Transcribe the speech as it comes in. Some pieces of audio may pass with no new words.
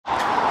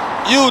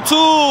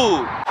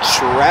YouTube,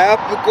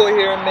 Tropical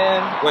here,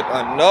 man, with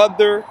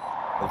another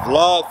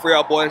vlog for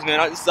y'all boys,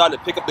 man. I decided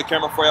to pick up the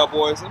camera for y'all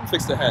boys. Let me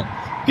fix the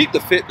hat. Peep the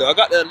fit though. I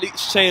got the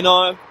Elites chain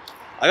on.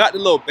 I got the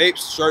little Bape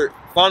shirt.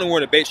 Finally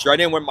wearing the Bape shirt. I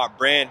didn't wear my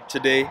brand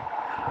today. Know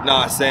what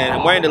I'm saying?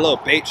 I'm wearing the little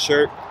Bape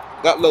shirt.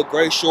 Got little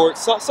gray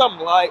shorts. Something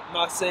light.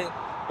 Know what I'm saying?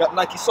 Got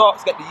Nike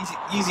socks. Got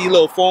the easy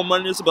little foam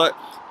unders, but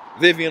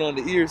Vivian on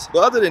the ears.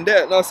 But other than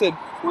that, know what I'm saying?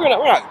 We're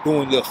not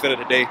doing a little fit of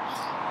the day.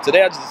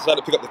 Today I just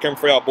decided to pick up the camera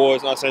for y'all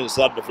boys. Know what I'm saying?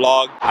 Decided to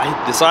vlog.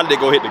 I decided to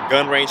go hit the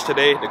gun range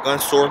today, the gun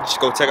store. Just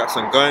go check out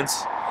some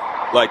guns.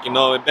 Like, you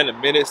know, it's been a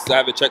minute since I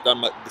haven't checked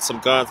on some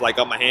guns, like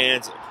on my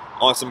hands,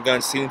 on some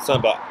guns, seen some.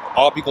 But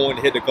all people want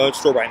to hit the gun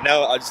store right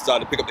now. I just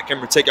decided to pick up the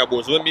camera and take y'all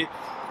boys with me.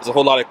 There's a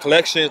whole lot of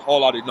collection, a whole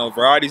lot of, you know,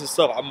 varieties and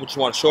stuff. I just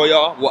want to show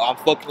y'all what I'm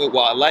fucking with,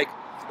 what I like,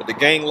 what the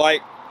gang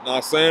like. You know what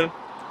I'm saying?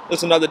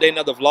 It's another day,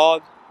 another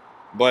vlog.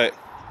 But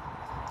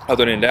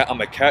other than that, I'm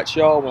going to catch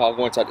y'all when I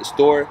go inside the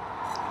store.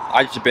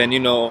 I just been, you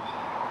know,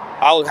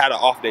 I had an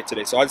off day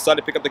today, so I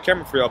decided to pick up the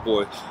camera for y'all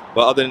boys.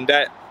 But other than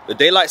that, the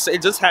daylight,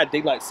 it just had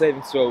daylight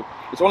savings, so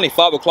it's only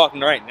 5 o'clock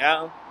right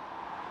now.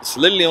 It's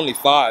literally only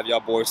 5,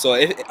 y'all boys. So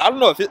I don't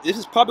know if this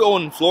is probably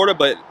on in Florida,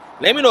 but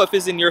let me know if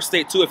it's in your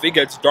state too, if it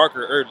gets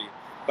darker early.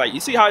 Like,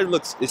 you see how it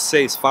looks, it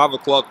says 5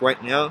 o'clock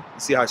right now. You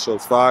see how it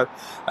shows 5.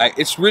 Like,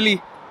 it's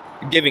really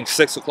giving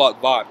 6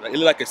 o'clock vibe. Like, it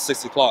look like it's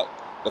 6 o'clock.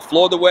 The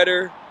Florida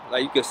weather,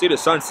 like, you can see the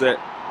sunset.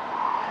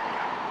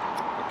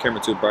 The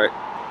camera too bright.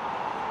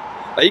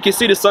 Like, you can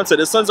see the sunset.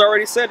 The sun's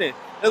already setting.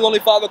 It's only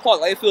 5 o'clock.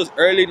 Like, it feels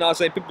early. You know what I'm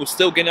saying? People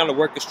still getting out of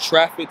work. It's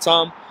traffic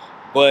time.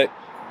 But,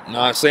 you know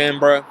what I'm saying,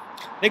 bro?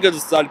 Niggas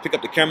decided to pick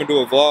up the camera and do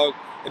a vlog.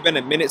 It's been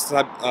a minute since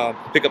I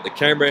pick up the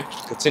camera,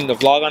 continue the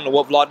vlog. I don't know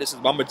what vlog this is,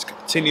 but I'm going to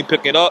continue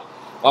picking it up.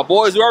 My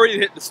boys, we already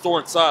hit the store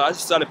inside. I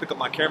just decided to pick up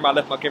my camera. I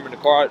left my camera in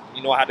the car.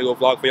 You know, I had to go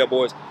vlog for y'all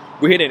boys.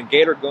 We're hitting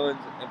Gator Guns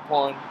and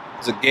Pawn.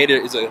 It's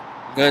a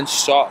gun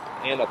shop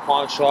and a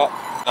pawn shop.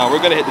 Now, we're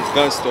going to hit this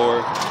gun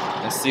store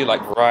and see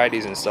like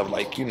varieties and stuff,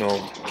 like, you know,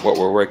 what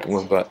we're working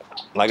with. But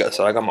like I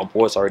said, I got my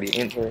boys already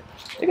in here.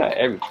 They got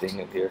everything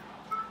in here.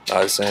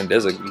 I was saying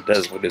there's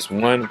this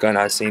one gun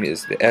I seen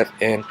is the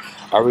FN.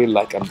 I really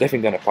like it. I'm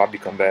definitely gonna probably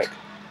come back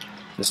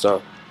and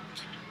stuff.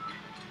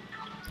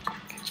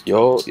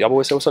 Yo, y'all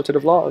boys say what's up to the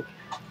vlog.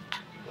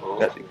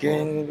 Got the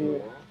gang in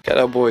here. Got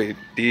that boy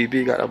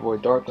DB, got that boy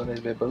Dark on his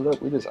bed. But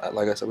look, we just,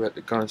 like I said, we're at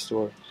the gun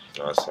store.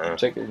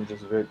 Checking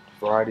just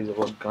varieties of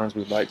what guns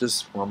we like,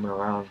 just roaming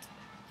around.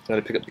 Trying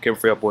to pick up the camera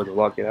for y'all boys to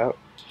lock it out.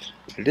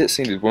 I did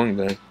see this one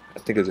gun. I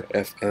think it's an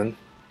FN.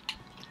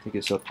 I think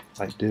it's up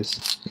like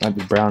this. Not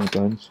the brown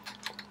guns.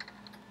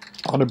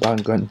 All the brown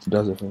guns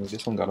does it for me.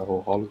 This one got a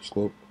whole hollow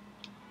scope.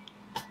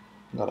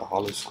 Got a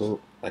hollow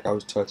scope. Like, I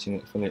was touching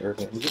it from the earth.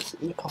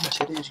 Look how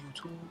much it is,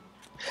 YouTube.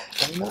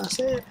 Like, you know what I'm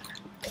saying?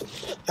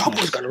 Y'all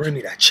boys gotta run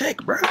me that check,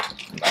 bro.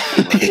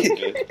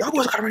 Y'all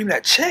boys gotta run me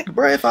that check,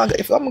 bro. If I'm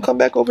gonna come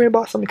back over here and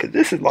buy something, cause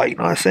this is like, you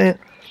know what I'm saying?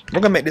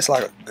 We're gonna make this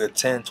like a good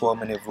 10-12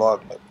 minute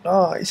vlog. But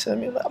nah, you see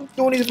me? Like, I'm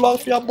doing these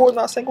vlogs for y'all boys.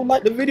 Not saying go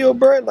like the video,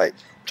 bro. Like,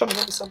 I'm trying to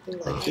make something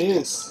like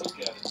this.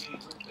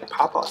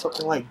 Pop out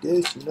something like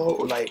this, you know?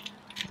 Or like,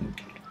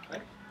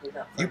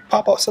 you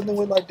pop out something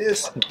with like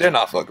this, they're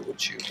not fucking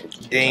with you.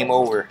 Game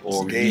over.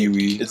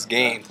 It's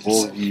game.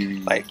 It's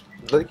game. Like,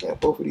 look at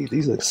both of these.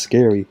 These look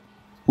scary.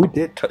 We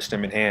did touch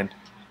them in hand.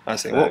 I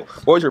say,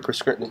 what was your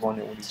prescriptive on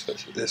it when you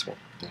touched this one?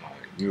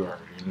 You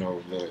already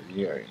know, look,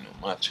 you already know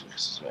my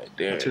choices right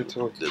there.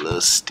 The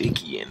little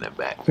sticky in the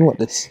back. What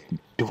this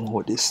doing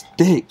with this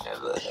stick?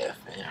 That little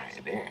FN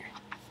right there.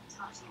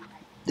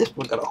 This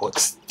one got a whole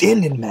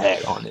extended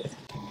mag on it.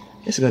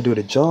 This is gonna do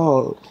the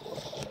job.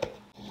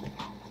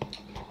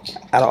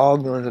 Out of all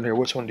guns in here,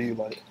 which one do you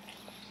like?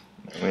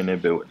 I'm in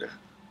that bit with the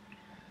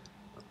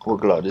what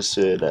Glock? This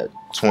said that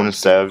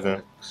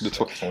 27. The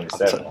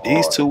 27.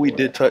 These two we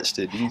did touch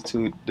it. These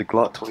two, the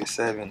Glock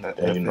 27.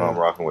 And you know I'm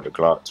rocking with the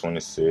Glock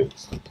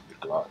 26, the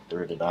Glock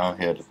 30 down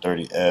here, the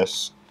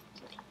 30S.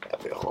 That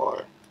bit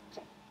hard.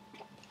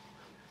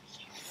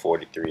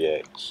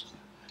 43X.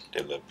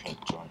 That little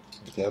pink joint.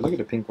 Yeah, look at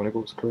the pink one. It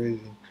goes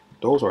crazy.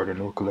 Those are the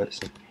new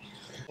collection.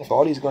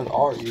 All these guns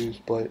are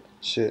used, but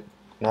shit.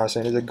 You know what I'm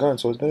saying? It's a gun,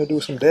 so it's gonna do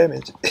some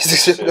damage.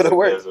 It's just gonna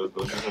work.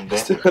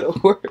 It's still gonna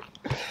work.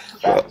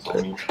 But,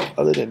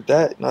 other than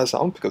that, no, so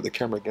I'm gonna pick up the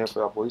camera again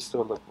for y'all boys.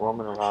 Still like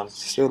roaming around.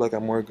 Still like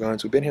got more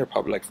guns. We've been here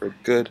probably like for a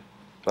good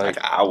like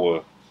an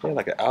hour. Yeah,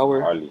 like an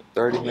hour. Hardly.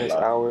 30 minutes,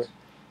 hour.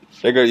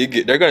 They're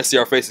gonna see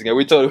our face again.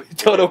 We told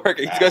the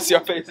worker, he's gonna see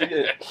our face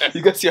again.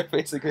 You gonna see our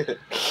face again.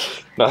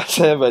 No, I'm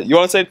saying, but you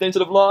wanna say anything to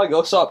the vlog?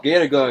 Go shop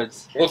Gator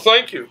Guns. Well,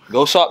 thank you.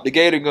 Go shop the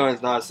Gator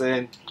Guns. Know what I'm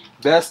saying?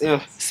 Best in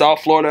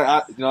South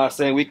Florida. You know what I'm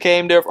saying? We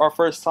came there for our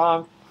first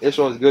time. It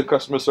shows good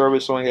customer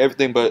service, showing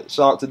everything. But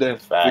shout out to them.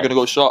 We're gonna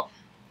go shop.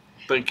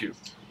 Thank you.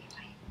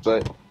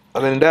 But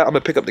other than that, I'm gonna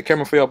pick up the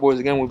camera for y'all boys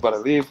again. We're about to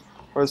leave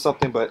or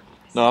something. But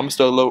no, I'm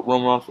still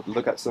roam around to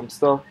look at some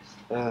stuff.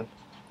 And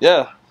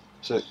yeah,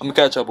 shit, I'm gonna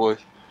catch y'all boys.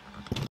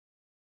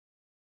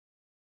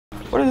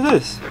 What is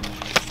this?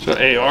 It's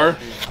an AR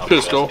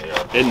pistol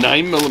and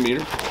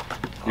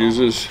 9mm.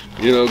 Uses,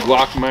 you know,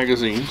 Glock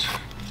magazines.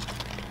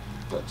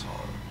 That's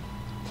hard.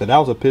 So that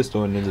was a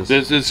pistol, and then just.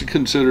 This is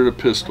considered a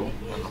pistol,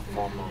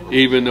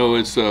 even though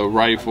it's a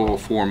rifle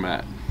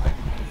format.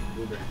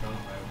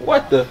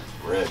 What the?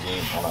 Red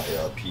beam on an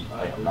ARP.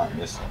 I am not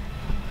missing.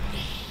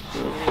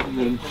 And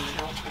then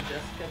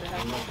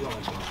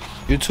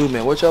You too,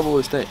 man. What y'all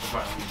always think?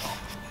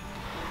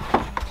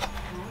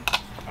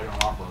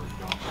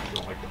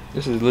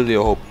 This is literally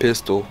a whole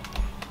pistol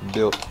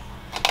built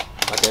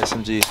like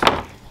SMG.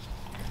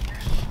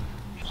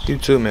 You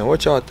too, man.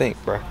 What y'all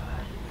think, bro?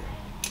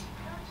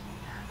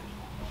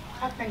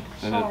 I think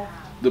And so.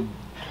 the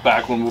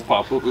back one will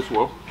pop up as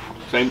well.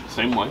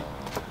 Same way.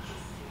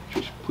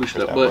 Just push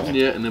that that button, button.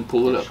 yeah, and then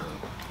pull it up.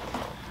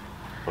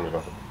 Pull it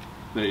up.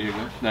 There you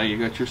go. Now you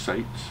got your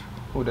sights.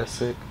 Oh, that's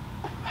sick.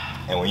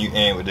 And when you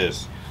aim with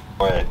this,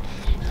 go ahead.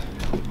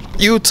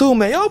 You too,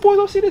 man. Y'all boys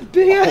don't see this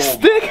big ass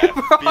stick,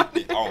 bro.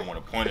 50, I don't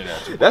want to point it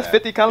at you. That's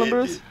 50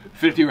 calibers.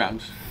 50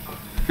 rounds.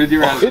 50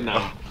 rounds at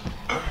now.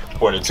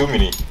 Pointed too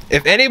many.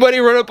 If anybody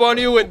run up on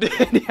you with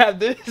you have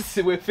this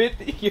with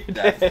 50, you're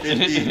That's dead.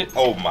 50.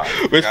 Oh my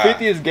With God.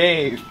 50 is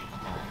game.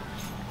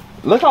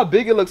 Look how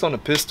big it looks on the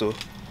pistol.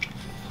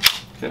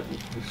 Okay,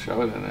 just shove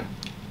it in there.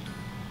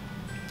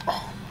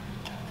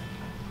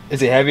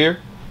 Is it heavier?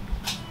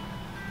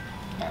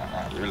 Nah,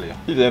 not really.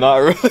 He said not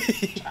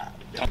really.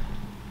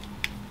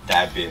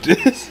 That big.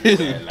 This is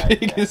Yeah, like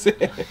big that. as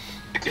hell.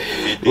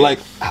 50. Like,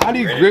 how do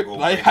you Ready to grip? go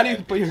Like, break how do you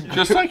that put your bitch.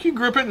 Just like you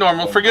grip it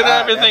normal. Oh, Forget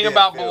God, everything that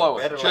about feel below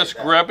better it. like Just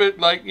that. grab it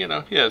like, you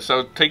know. Yeah,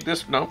 so take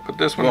this. No, put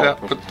this one down.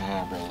 Put,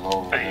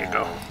 there you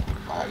go.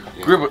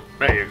 Grip it.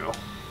 There you go.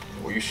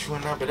 Well, you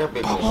shooting up at that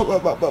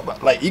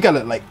big. Like, you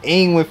gotta like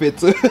aim with it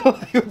too.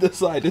 Like, with the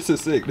side. This is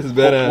sick. This is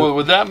badass. Well,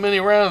 with that many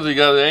rounds, you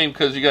gotta aim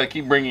because you gotta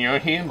keep bringing your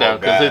hand down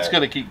because God. it's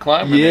gonna keep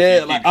climbing. if Yeah,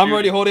 you like keep I'm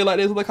already shooting. holding it like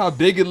this. Look how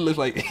big it looks.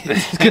 Like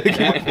it's gonna That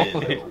keep bitch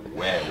going.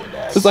 wet with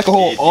that. It's like a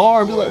whole 50,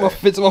 arm. It's boy. like what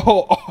fits my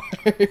whole arm.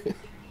 Now,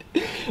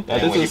 And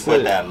this when you is put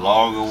sick. that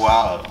longer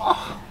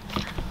while.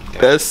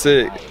 That's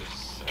sick.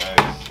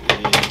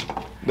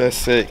 Wow. That's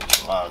sick.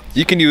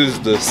 You can use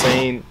the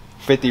same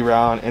 50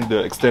 round and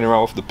the extended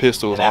round with the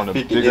pistols And that on the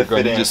 50 bigger did gun.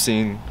 fit You in. just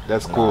seen.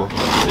 That's cool.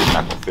 It's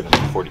not gonna fit in the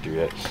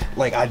 43X.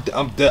 Like I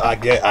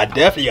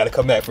definitely gotta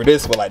come back for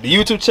this one. Like the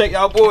YouTube check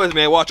y'all boys,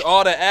 man. Watch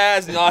all the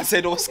ads. You know what I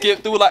said? Don't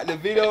skip through like the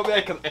video,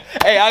 man. Cause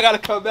hey, I gotta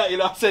come back. You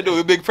know what I said? Do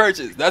a big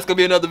purchase. That's gonna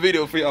be another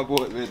video for y'all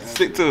boys, man.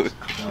 Stick to it.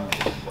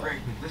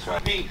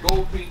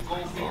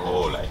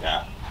 Oh, like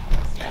that.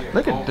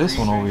 Look at this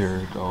one over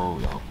here, though,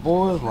 y'all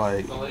boys.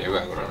 Like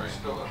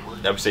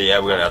Them say, yeah,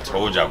 I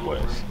told y'all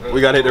boys.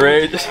 we gotta hit the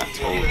rage.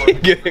 told We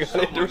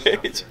gotta hit the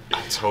rage.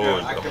 I told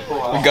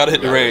you. We gotta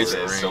hit the rage.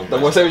 The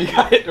one say you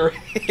gotta hit the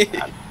rage.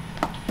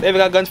 They even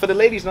got guns for the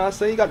ladies, know what I'm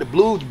saying? You got the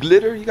blue, the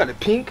glitter, you got the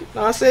pink,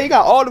 know what I'm saying? You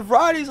got all the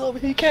varieties over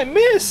here. You can't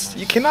miss.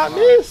 You cannot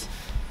miss.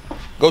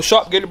 Go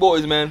shop, get the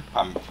boys, man.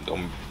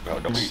 Don't.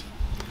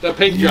 The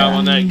paint job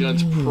on that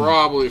gun's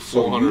probably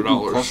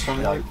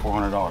 $400. Like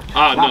 $400.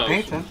 Ah, Not no.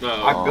 painting. No.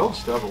 I build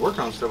stuff and work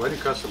on stuff. I do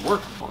custom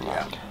work.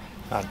 Yeah.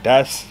 Now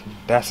that's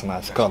a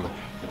nice color.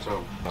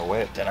 So No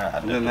way. Then I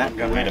Then that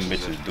gun way the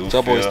matches. bitches do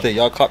Y'all boys feel. think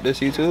y'all cop this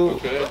YouTube?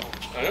 Okay.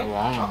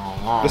 I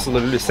know. This is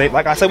literally the same.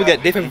 Like I said, we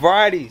got different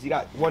varieties. You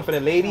got one for the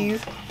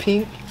ladies,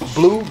 pink,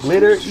 blue,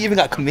 glitter. You even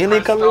got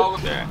chameleon color.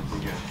 Yeah.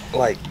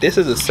 Like this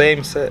is the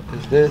same set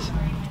as this.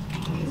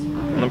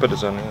 I'm gonna put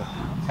this on there.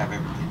 Have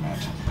everything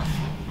match.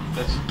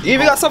 You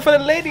even got some for the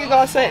ladies. You know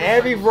what I'm saying?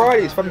 Every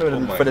variety is from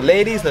for the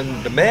ladies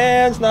and the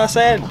mans. Know what I'm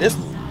saying? This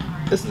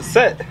is the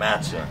set.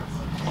 Matching.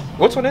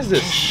 Which one is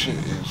this?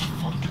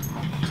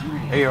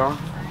 AR.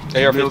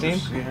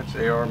 AR-15? Yeah, it's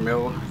AR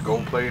milled,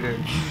 gold plated,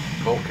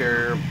 bolt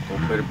carrier,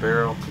 gold plated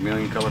barrel,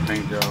 chameleon color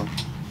paint job.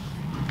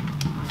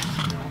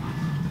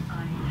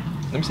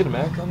 Let me see the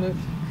mag on it.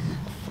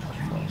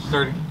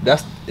 30.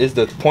 That's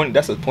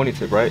the pointy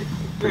tip, right?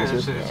 Yeah,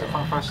 it's a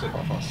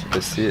 5.56.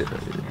 Let's see it.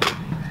 Right here.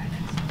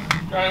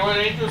 Johnny, what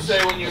did Angel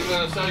say when you were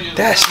gonna sell you?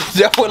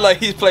 That what like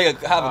he's playing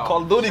have a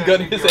Call of Duty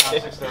gun in his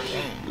hand.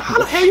 613. How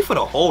the hell you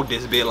finna hold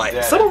this bit?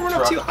 Like someone run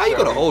up to you, how you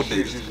gonna hold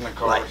this?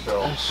 Like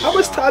how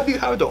much time do you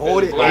have to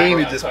hold it, aim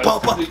and just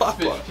pop, pop, pop,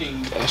 pop?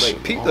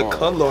 Like peep the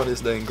color on this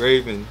the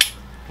engraving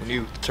when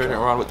you turn it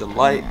around with the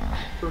light.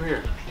 Through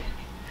here.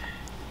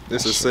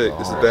 This is sick.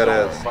 This is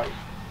badass.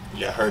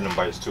 Yeah, I heard them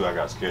bites too. I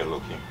got scared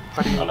looking.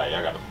 I like,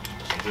 I got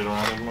some shit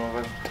around this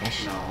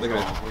motherfucker. No, Look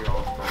at it.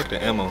 Look at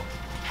the ammo.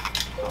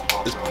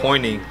 It's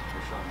pointing.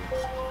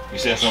 You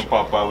said some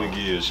pop out, we give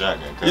you a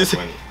shotgun. You Cause see-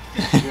 funny.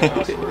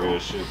 That's some real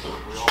shit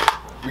though.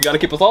 We gotta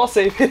keep us all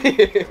safe. No,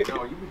 you can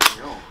go.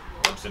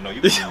 I'm saying, no,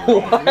 you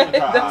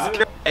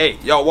can Hey,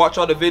 y'all watch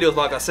all the videos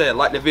like I said.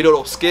 Like the video,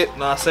 don't skip.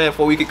 Know what I'm saying?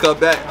 Before we can come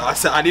back. I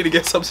said I need to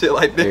get some shit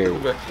like this.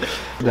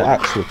 The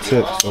actual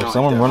tip. So if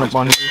someone run up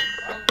on you,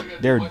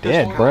 they're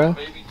dead, bruh.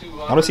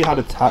 I don't see how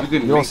the top. You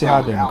don't see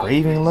how the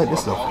engraving look.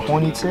 This is a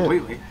pointy tip.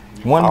 Completely.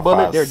 One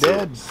bullet, they're 5.56.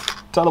 dead.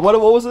 Tell them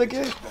what was it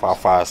again?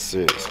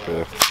 5.56,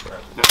 man.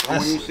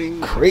 When you see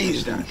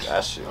Crazy.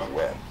 That shit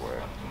wet, boy.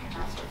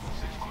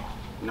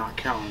 not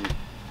counting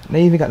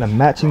They even got the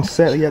matching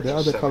set. Yeah, the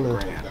other color.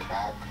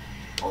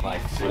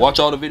 Watch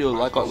all the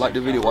videos. Like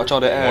the video. Watch all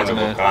the ads,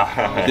 man.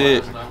 I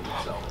did.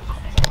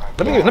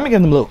 Let me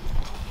get them a little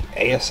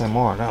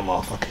ASMR. That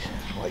motherfucker.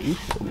 Like you.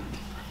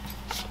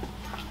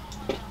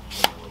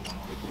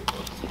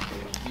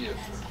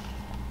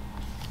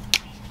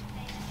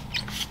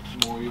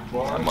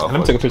 Let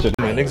me take a picture of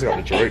them. Niggas got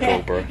the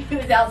Draco, bro. He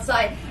was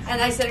outside,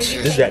 and I said,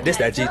 This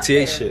that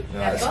GTA shit.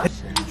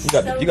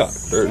 You got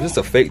this is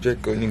a fake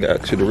Draco, and you got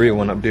actually the real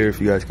one up there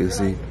if you guys can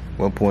see.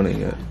 One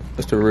pointing at.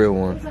 That's the real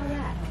one. You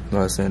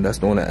know what I'm saying? That's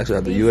the one that actually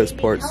has the US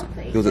parts.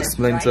 It was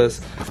explained to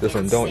us. This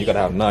one don't. You gotta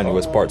have 9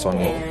 US parts on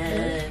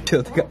it.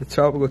 They got the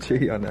tropical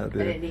tree on that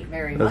dude.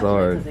 That's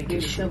hard. Let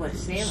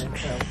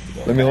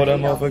me hold that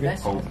motherfucker.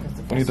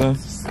 What you done?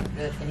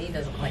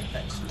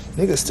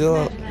 Nigga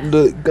still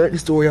the got the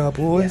story out,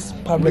 boys.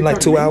 Probably been like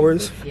 2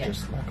 hours.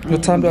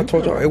 What time did I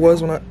told y'all it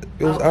was when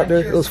it was out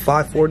there? It was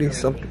 5:40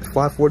 something,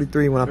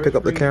 5:43 when I picked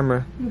up the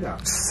camera.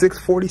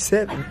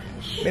 6:47.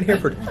 Been here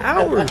for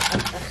hours.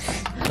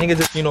 Nigga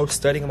just, you know,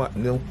 studying about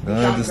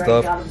guns and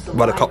stuff.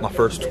 About to cut my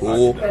first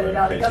tool.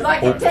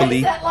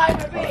 Hopefully,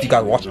 if you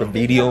guys watch the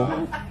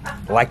video,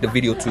 like the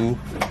video too.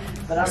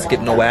 Skip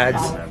no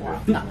ads,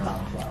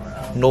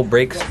 no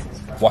breaks.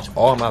 Watch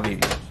all my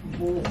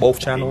videos, both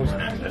channels.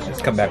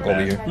 Just come back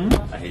over here.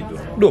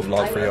 Do a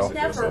vlog for y'all.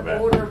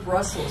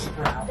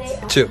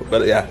 Chill,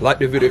 but yeah, like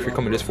the video if you're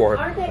coming this far.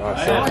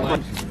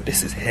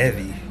 This is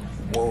heavy.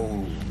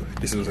 Whoa,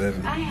 this is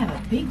heavy. I have a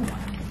big one.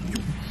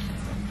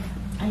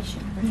 I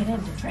should bring it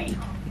in to trade.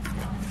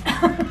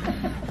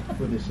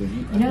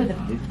 You know the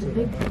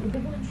big one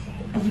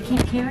that you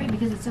can't carry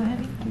because it's so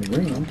heavy?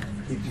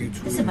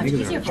 This is much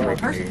easier for a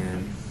person.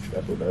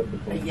 A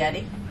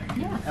Yeti?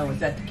 Yeah. Oh, was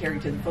that to carry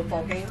to the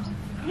football games?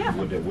 Yeah.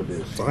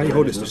 So how do you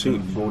hold this to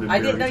shoot? I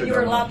didn't know you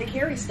were allowed to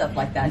carry stuff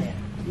like that in.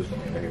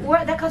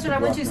 Well, that concert I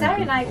went to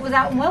Saturday night was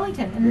out in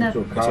Wellington, in the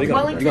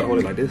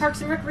Wellington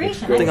Parks and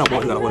Recreation. I think I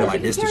gotta hold it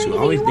like this to shoot. I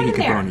always think you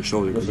can put it on your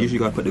shoulder because usually you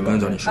gotta put the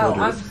guns on your Oh,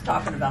 shoulder. I was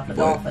talking about the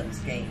Dolphins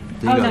game.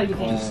 Oh, no, you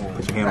can't.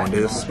 Put your hand on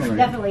this.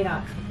 Definitely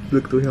not.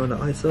 Look through here on the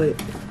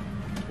eyesight.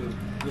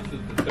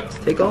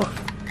 Take off.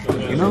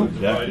 You know?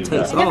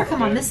 Takes Never off.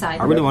 come on this side.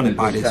 I really want to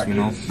buy this, you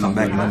know, come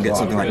back and get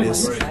something like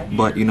this.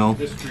 But, you know,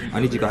 I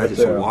need you guys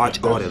to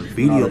watch all the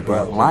video,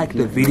 bro. Like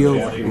the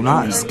video. Do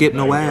not skip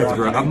no ads,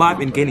 bro. I'm not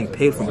even getting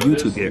paid from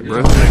YouTube yet,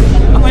 bro.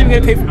 I'm not even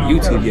getting paid from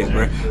YouTube yet,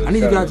 bro. I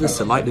need you guys just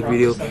to like the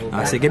video.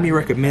 I say, get me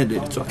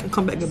recommended so I can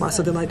come back and buy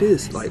something like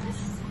this. Like,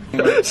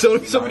 show me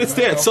the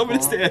stance. Show me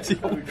the stance.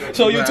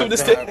 Show YouTube the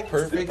stance.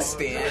 Perfect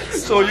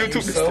stance. Show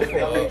YouTube the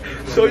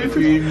stance. Show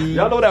YouTube.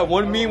 Y'all know that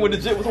one meme when the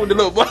jit was on the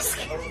little bus?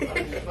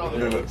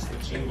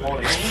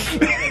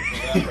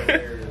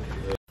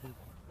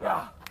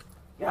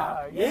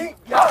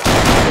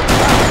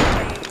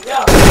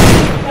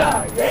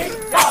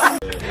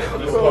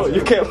 Bro,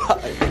 you can't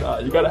lie.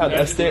 You gotta have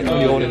that stance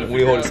when you're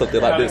holding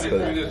something like this,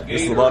 because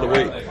it's a lot of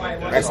weight.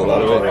 It's a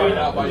lot of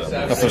weight.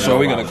 No, for sure,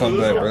 we're gonna come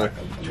back, bro.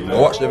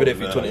 Watch the video if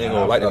you're tuning in,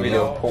 or like the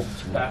video.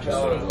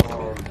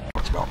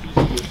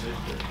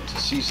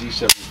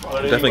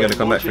 Definitely gonna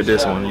come back for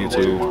this on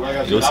YouTube.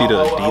 You'll see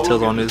the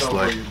details on this,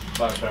 like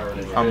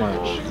how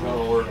much.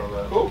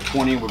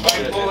 20 would be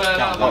They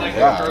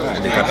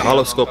got the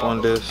hollow scope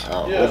on this.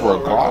 Over a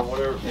Glock.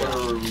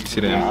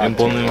 See the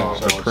emblem,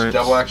 the print.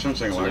 double action,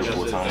 single action.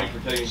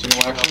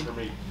 Single action.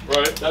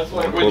 Right, that's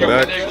like Go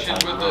back.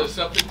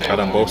 Cut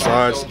on both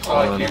sides.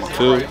 1,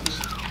 2.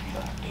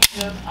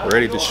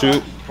 Ready to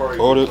shoot.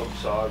 Hold it.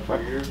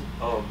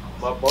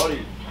 My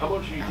buddy, how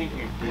much do you think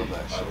you do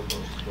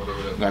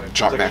that? Like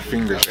drop that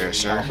fingers there,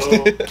 sir.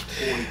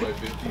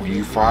 When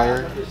you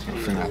fire, your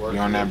finger be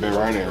on that bit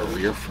right there.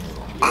 Your finger.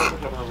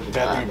 The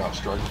bad thing about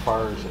striker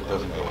fire is it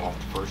doesn't go off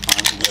the first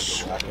time. You have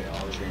to back it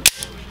out.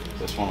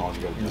 This one, all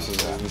you gotta do is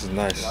that. This is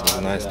nice. This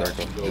is nice,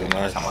 Darko. This is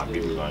nice.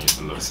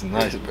 This is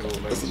nice, bro.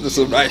 This is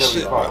some nice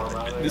shit, bro.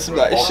 This is some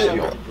nice shit,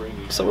 bro.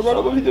 So,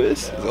 brother, when we do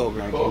this, it's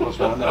over.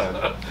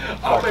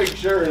 I'll make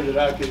sure that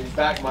I can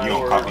back my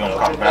word. You don't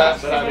cop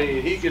back. I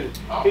mean,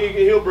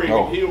 he'll bring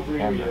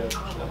me.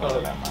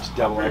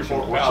 Double action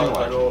or single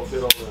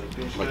action.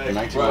 Like the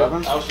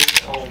 1911s?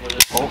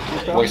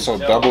 Oh, wait, so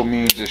double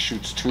means it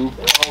shoots 2?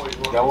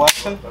 Double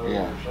action?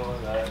 Yeah.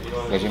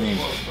 What does it mean?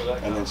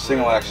 And then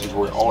single action is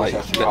where it always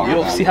has to be. You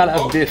don't see how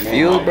that bit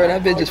feels, bro?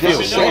 That bit just feels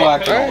sick, single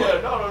action.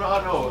 right? No,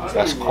 I know.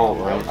 That's cold,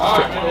 right?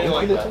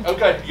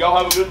 Okay, y'all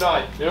have a good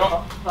night.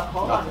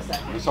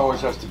 This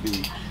always has to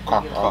be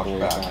Cocked all the way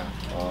back. back.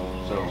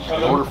 So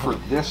in order for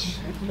this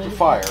to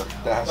fire,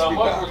 that has to be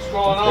back.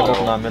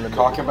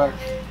 Cock it back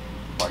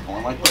by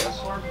going like this,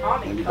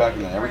 and be back,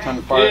 and then every time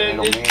you fire it,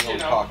 it'll manually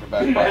cock it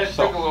back by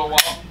itself.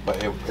 But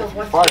if you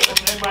fire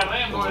it,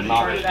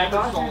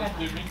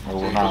 it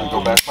will not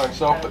go back by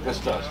itself, but this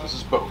does. This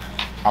is both.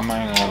 I'm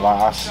not even gonna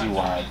lie, I see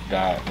why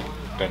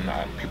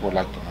people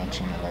like the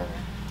 1911.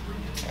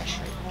 That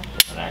shit.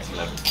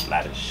 1911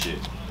 flat as shit.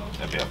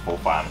 That'd be a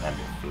 4.5 and that'd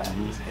be flat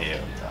as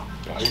hell,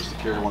 I used to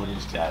carry one of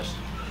these guys.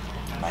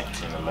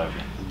 1911.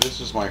 This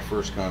is my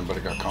first gun, but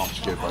it got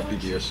confiscated by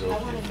PBSO.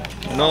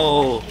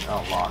 No.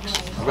 Out locks.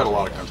 I've got a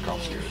lot of guns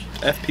confiscated.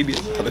 FPB.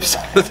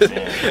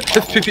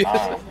 FPB.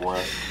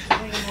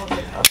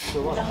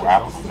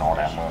 Rappers and all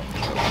that money.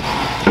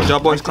 Would y'all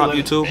boys cop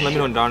YouTube? Let me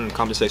know down in the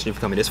comment section if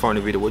you're coming this far in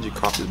the video. Would you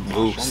cop this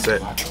blue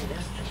set?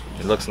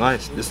 It looks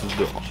nice. This is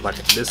the, like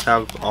this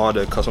have all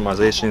the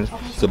customizations.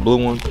 It's the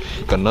blue one.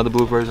 Got another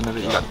blue version of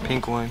it. You got the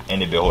pink one.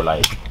 And the whole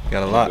like.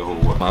 Got a lot.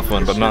 My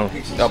fun, but no.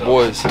 Y'all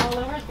boys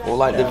will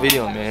like the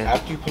video, man.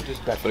 After you put this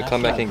back, But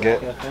come back and get.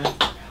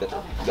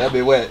 That'd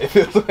be wet. If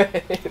it's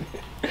wet.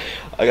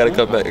 I gotta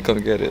come back and come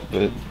get it.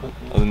 But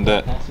other than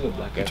that,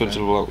 I'm trying to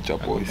vlog with y'all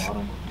boys.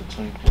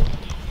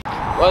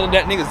 Other than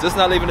that, niggas just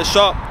not leaving the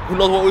shop. Who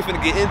knows what we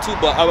finna get into,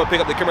 but I will pick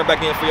up the camera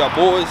back in for y'all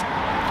boys.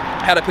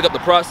 How to pick up the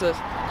process.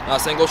 I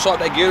was saying go shop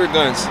that Gator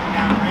guns.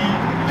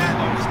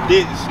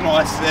 Sticks, you know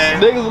what I'm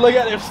saying? Niggas look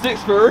at their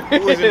sticks for real. We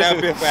was in that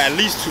bit for at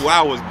least 2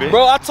 hours, bitch.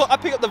 Bro, I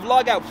picked up the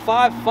vlog at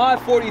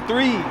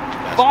 5:43.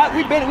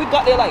 We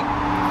got there like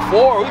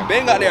 4. We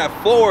been got there at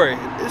 4.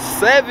 It's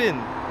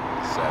 7.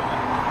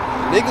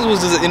 Niggas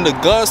was just in the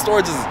gun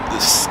store just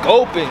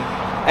scoping.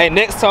 Hey,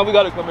 next time we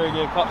gotta come here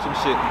again and cop some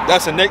shit.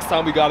 That's the next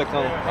time we gotta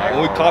come.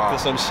 When we copping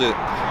some shit.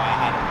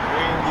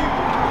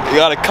 You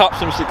gotta cop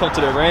some shit, come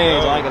to the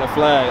range. I ain't gonna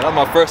flag. That's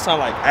my first time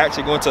like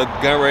actually going to a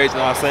gun range, you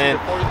know what I'm saying?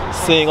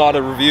 Seeing all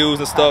the reviews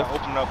and stuff.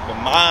 Open up the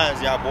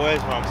minds, y'all boys,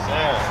 what I'm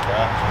saying,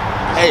 bro.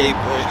 Hey,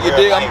 you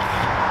dig?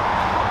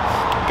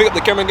 Pick up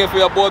the camera again for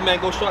y'all boy, man.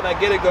 Go shot that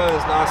Gator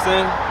guns, you know what I'm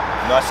saying?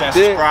 You know what I'm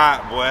saying?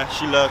 Subscribe, boy.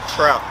 She love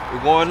trap. We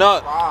going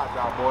up. Subscribe,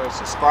 y'all boys.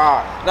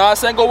 Subscribe. Nah, I'm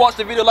saying go watch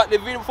the video, like the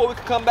video before we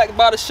can come back and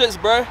buy the shits,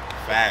 bruh.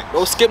 Facts.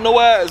 Don't skip no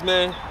ads,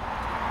 man.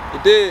 You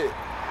did.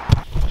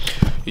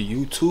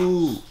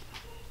 YouTube.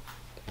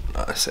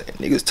 Nah, I'm saying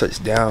niggas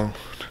touched down.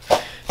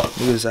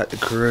 Niggas at the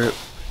crib.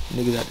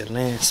 Niggas at the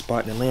land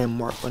spot, the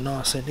landmark. But nah,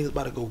 I'm saying niggas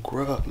about to go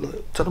grub.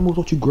 Look, tell them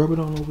don't you grub it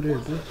on over there,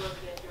 bitch.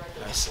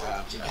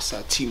 That's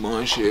how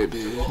T-Mon shit,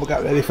 bitch. We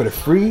got ready for the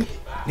free.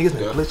 Niggas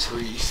done glitched.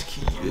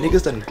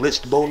 Niggas done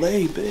glitched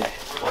Bolay, bitch.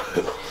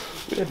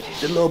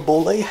 The little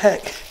Bolay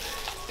hack.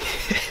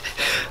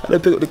 I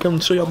done pick up the camera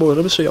and show y'all boys.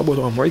 Let me show y'all boys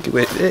what I'm working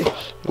with. Hey,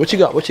 what you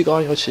got? What you got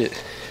on your shit?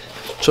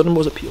 Show them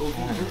boys a POV.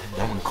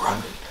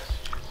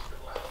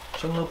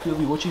 Show them a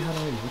POV. What you had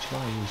on you? What you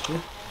got on you,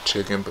 shit?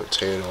 Chicken,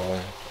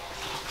 potato,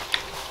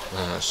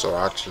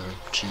 sriracha,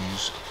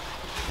 cheese.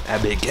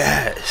 That big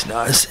gas.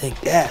 Nah, I'm saying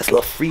gas.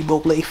 Little free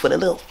Bolay for the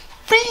little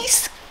free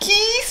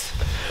skis.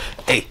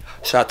 Hey,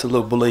 shout out to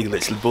little Bolay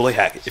glitch, little Bolay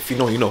hack. If you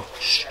know, you know.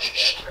 Shh, shh,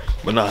 shh.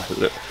 But nah,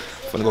 look.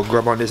 I'm gonna go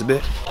grab on this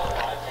bit.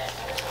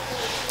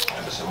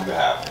 So we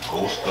have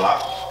Ghost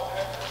Glock.